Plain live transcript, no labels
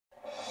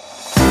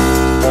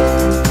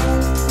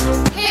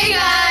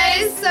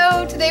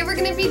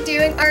be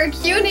doing our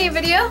Q&A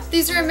video.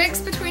 These are a mix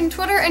between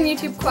Twitter and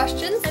YouTube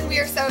questions. And we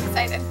are so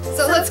excited.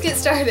 So let's get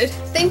started.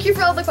 Thank you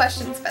for all the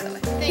questions, by the way.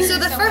 Thank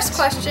the you first much.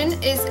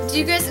 question is, do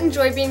you guys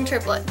enjoy being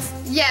triplets?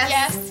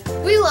 Yes.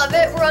 We love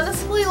it. We're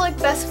honestly like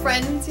best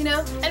friends, you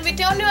know? And we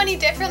don't know any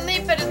differently,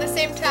 but at the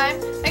same time,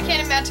 I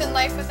can't imagine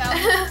life without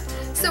it.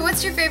 So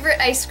what's your favorite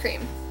ice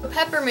cream?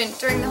 Peppermint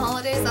during the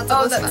holidays. That's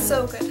always fun.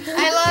 So good.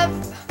 I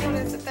love, what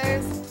is it,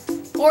 there's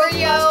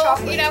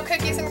Oreo, you know,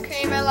 cookies and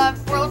cream. I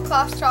love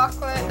world-class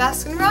chocolate.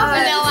 Baskin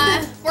Robbins.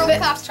 Vanilla,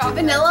 world-class chocolate.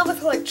 Vanilla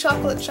with like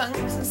chocolate chunks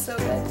is so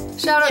good.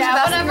 Shout out to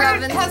Baskin whatever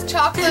Robbins. has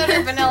chocolate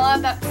or vanilla,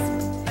 that's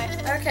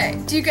my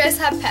Okay. Do you guys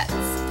have pets?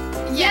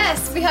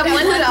 Yes, we have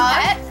one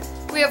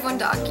dog. We have one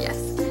dog, yes.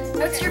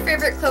 What's your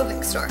favorite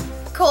clothing store?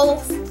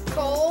 Kohl's.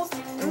 Kohl's.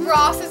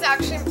 Ross is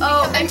actually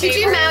Oh, my and TJ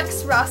favorite.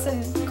 Maxx, Ross,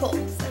 and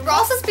Kohl's.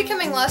 Ross is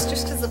becoming less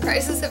just because the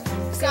prices have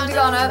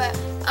gone up.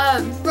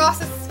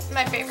 Ross is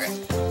my favorite.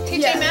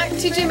 TJ Maxx.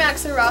 TJ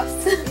Maxx and Ross.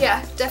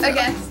 Yeah, definitely.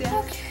 I guess, yeah.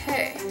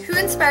 Okay. Who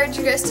inspired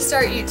you guys to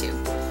start YouTube?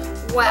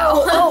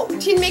 Wow. Oh,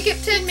 Teen Makeup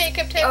Tips. Teen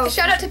Makeup Tips. Oh.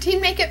 Shout out to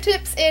Teen Makeup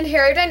Tips and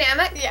Hair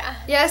Dynamic. Yeah.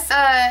 Yes.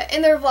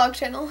 In their vlog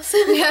channels.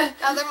 Yeah.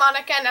 Other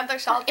Monica and other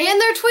Shelby. And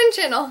their twin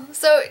channel.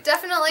 So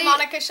definitely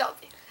Monica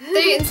Shelby.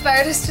 they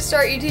inspired us to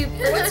start YouTube.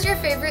 What's your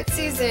favorite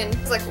season?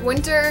 It's like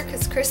winter,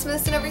 because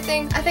Christmas and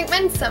everything. I think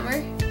mine's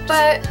summer.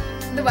 But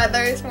The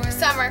weather is more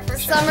Summer for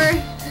sure. summer.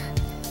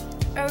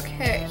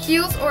 Okay.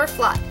 Heels or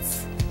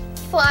flats?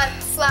 flat.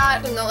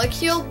 Flat. No, like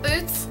heeled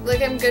boots,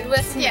 like I'm good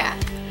with. Yeah.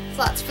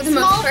 Flats for the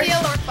Small most part. heel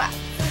or flat.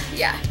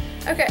 Yeah.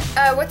 Okay.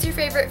 What's your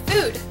favorite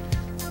food?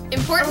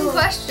 Important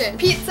question.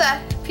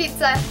 Pizza.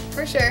 Pizza,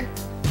 for sure.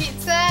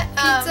 Pizza.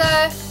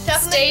 Pizza,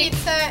 Definitely steak,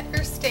 pizza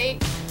or steak.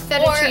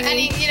 fettuccine. Or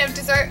any,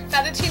 dessert.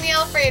 Fettuccine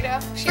Alfredo.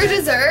 For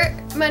dessert,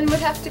 mine would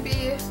have to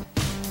be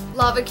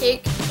lava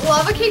cake.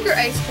 lava cake or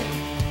ice cream.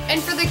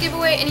 And for the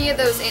giveaway, any of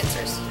those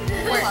answers.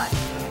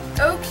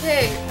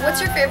 Okay.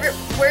 Where's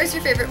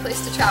your favorite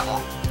place to travel?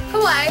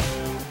 Hawaii.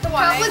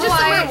 Hawaii. Probably just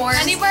somewhere warm.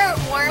 Anywhere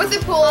warm. With a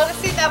pool.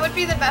 Honestly, that would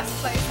be the best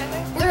place, I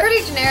think. We're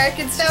pretty generic.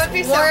 It's That just would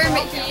be so warm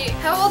cool. heat.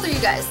 How old are you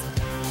guys?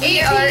 We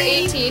are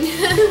 18.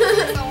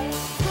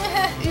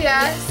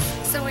 Yeah.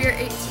 So we are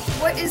 18.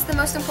 What is the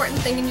most important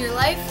thing in your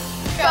life?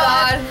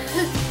 God.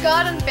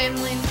 God and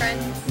family and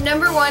friends.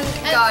 Number one,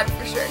 God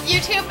for sure.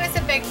 YouTube is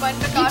a big one,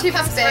 but God YouTube is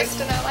comes big.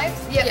 first in our lives.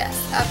 Yep.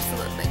 Yes,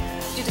 absolutely.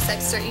 Did you decide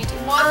to start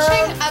YouTube?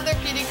 Watching other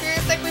beauty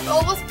gurus, like we've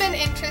always been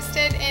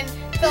interested in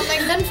filming.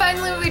 And then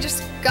finally we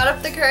just got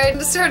up the courage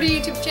to start a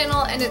YouTube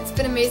channel, and it's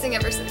been amazing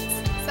ever since.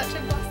 Such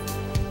a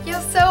blessing. Yeah,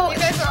 so You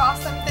guys are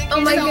awesome. Thank Oh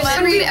you my so goodness. much.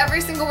 I read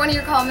every single one of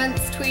your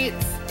comments,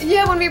 tweets.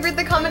 yeah, when we read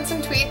the comments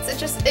and tweets,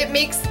 it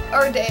makes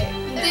our day.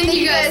 Thank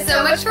you guys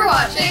so much for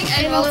watching,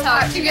 and we'll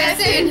talk to you guys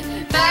soon.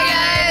 Bye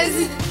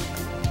guys!